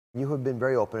You have been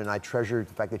very open, and I treasure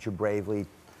the fact that you're bravely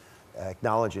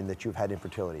acknowledging that you've had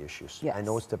infertility issues. Yes. I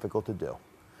know it's difficult to do.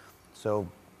 So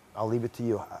I'll leave it to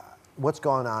you. What's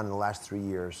gone on in the last 3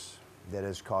 years that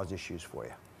has caused issues for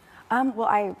you?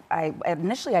 Well, I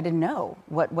initially I didn't know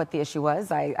what the issue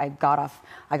was. I got off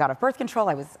birth control.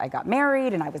 I got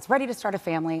married, and I was ready to start a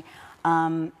family.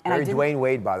 And Married Dwayne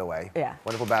Wade, by the way. Yeah.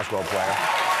 Wonderful basketball player.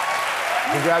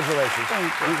 Congratulations.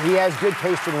 Thank you. He has good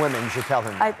taste in women. You should tell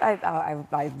him.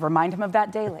 I remind him of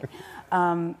that daily.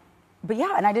 But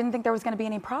yeah, and I didn't think there was going to be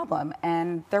any problem,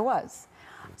 and there was.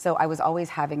 So I was always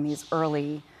having these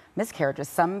early miscarriages,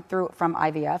 some from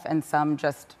IVF, and some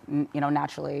just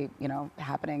naturally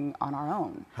happening on our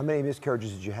own. How many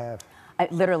miscarriages did you have?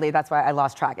 Literally, that's why I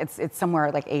lost track. It's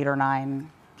somewhere like 8 or 9,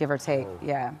 give or take.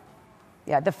 Oh.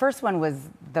 Yeah. The first one was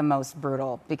the most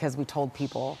brutal because we told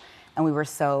people, and we were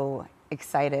so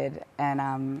excited,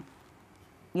 and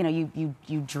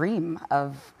you dream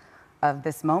of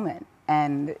this moment,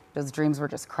 and those dreams were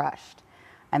just crushed,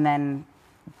 and then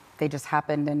they just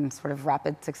happened in sort of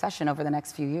rapid succession over the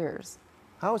next few years.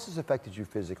 How has this affected you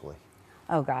physically?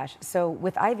 Oh gosh, so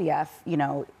with IVF,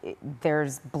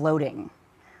 there's bloating,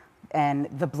 and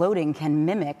the bloating can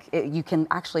mimic, you can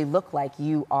actually look like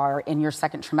you are in your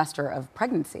second trimester of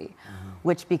pregnancy,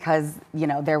 which because,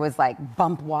 there was like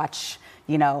bump watch,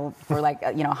 for like,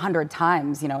 100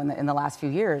 times, in the last few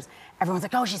years, everyone's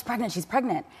like, oh, she's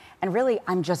pregnant. And really,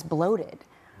 I'm just bloated,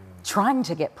 trying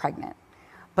to get pregnant.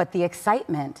 But the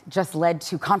excitement just led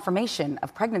to confirmation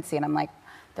of pregnancy. And I'm like,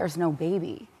 there's no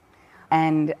baby.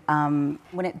 And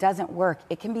when it doesn't work,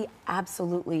 it can be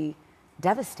absolutely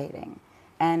devastating.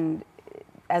 And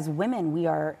as women,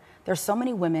 there's so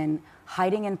many women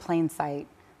hiding in plain sight,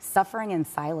 suffering in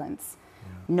silence.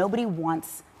 Yeah. Nobody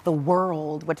wants the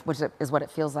world, which is what it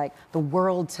feels like, the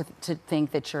world to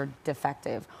think that you're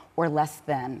defective or less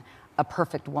than a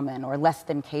perfect woman or less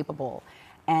than capable.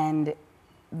 And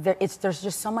there's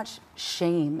just so much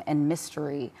shame and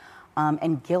mystery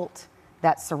and guilt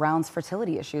that surrounds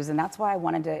fertility issues. And that's why I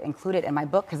wanted to include it in my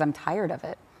book, because I'm tired of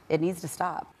it. It needs to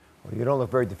stop. Well, you don't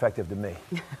look very defective to me.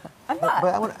 I'm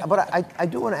not. But I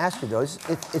do want to ask you, though,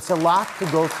 it's a lot to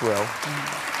go through.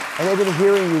 And even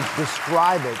hearing you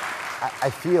describe it,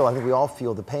 I think we all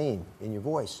feel the pain in your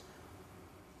voice.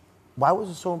 Why was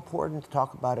it so important to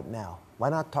talk about it now? Why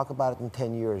not talk about it in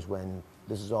 10 years when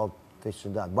this is all finished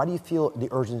and done? Why do you feel the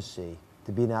urgency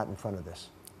to be out in front of this?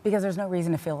 Because there's no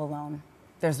reason to feel alone.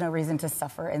 There's no reason to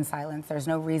suffer in silence. There's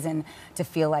no reason to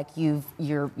feel like you're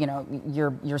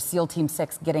SEAL Team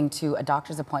 6 getting to a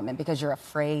doctor's appointment because you're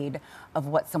afraid of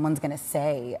what someone's going to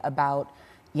say about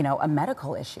a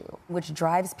medical issue, which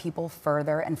drives people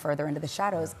further and further into the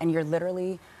shadows. And you're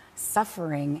literally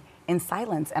suffering in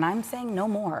silence. And I'm saying no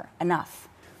more, enough.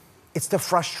 It's the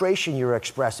frustration you're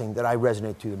expressing that I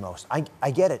resonate to the most.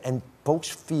 I get it. And folks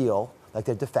feel like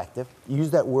they're defective. You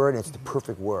use that word, and it's the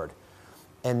perfect word.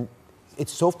 And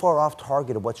it's so far off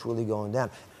target of what's really going down.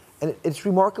 And it's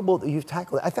remarkable that you've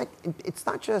tackled it. I think it's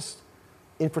not just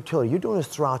infertility. You're doing this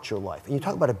throughout your life. And you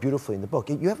talk about it beautifully in the book.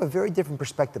 You have a very different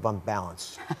perspective on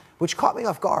balance, which caught me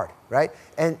off guard, right?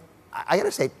 And I got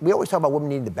to say, we always talk about women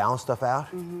needing to balance stuff out.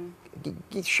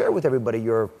 Share with everybody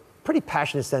your pretty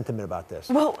passionate sentiment about this.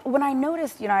 Well, when I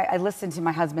noticed, I listened to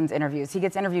my husband's interviews. He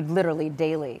gets interviewed literally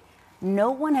daily.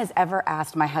 No one has ever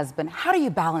asked my husband, how do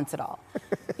you balance it all?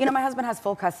 My husband has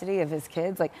full custody of his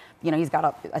kids. Like, he's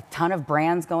got a ton of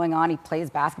brands going on. He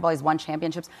plays basketball. He's won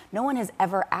championships. No one has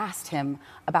ever asked him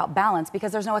about balance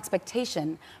because there's no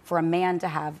expectation for a man to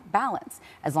have balance.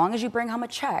 As long as you bring home a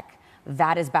check,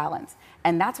 that is balance.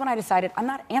 And that's when I decided I'm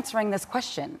not answering this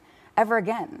question ever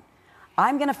again.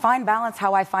 I'm going to find balance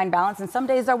how I find balance, and some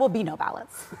days there will be no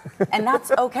balance. And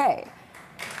that's okay.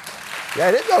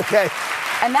 Yeah, it is okay.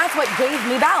 And that's what gave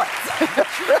me balance.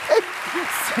 That's right.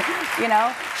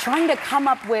 Trying to come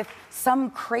up with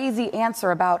some crazy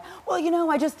answer about,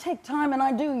 well, I just take time and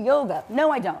I do yoga.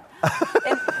 No, I don't.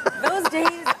 And those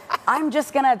days, I'm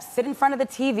just going to sit in front of the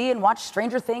TV and watch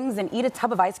Stranger Things and eat a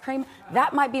tub of ice cream.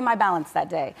 That might be my balance that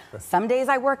day. Some days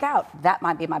I work out. That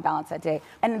might be my balance that day.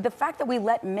 And the fact that we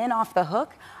let men off the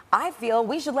hook, I feel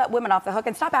we should let women off the hook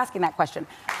and stop asking that question.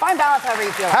 Find balance however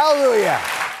you feel. Hallelujah.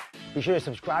 Be sure to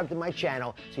subscribe to my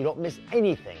channel so you don't miss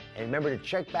anything. And remember to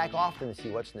check back often to see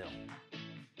what's new.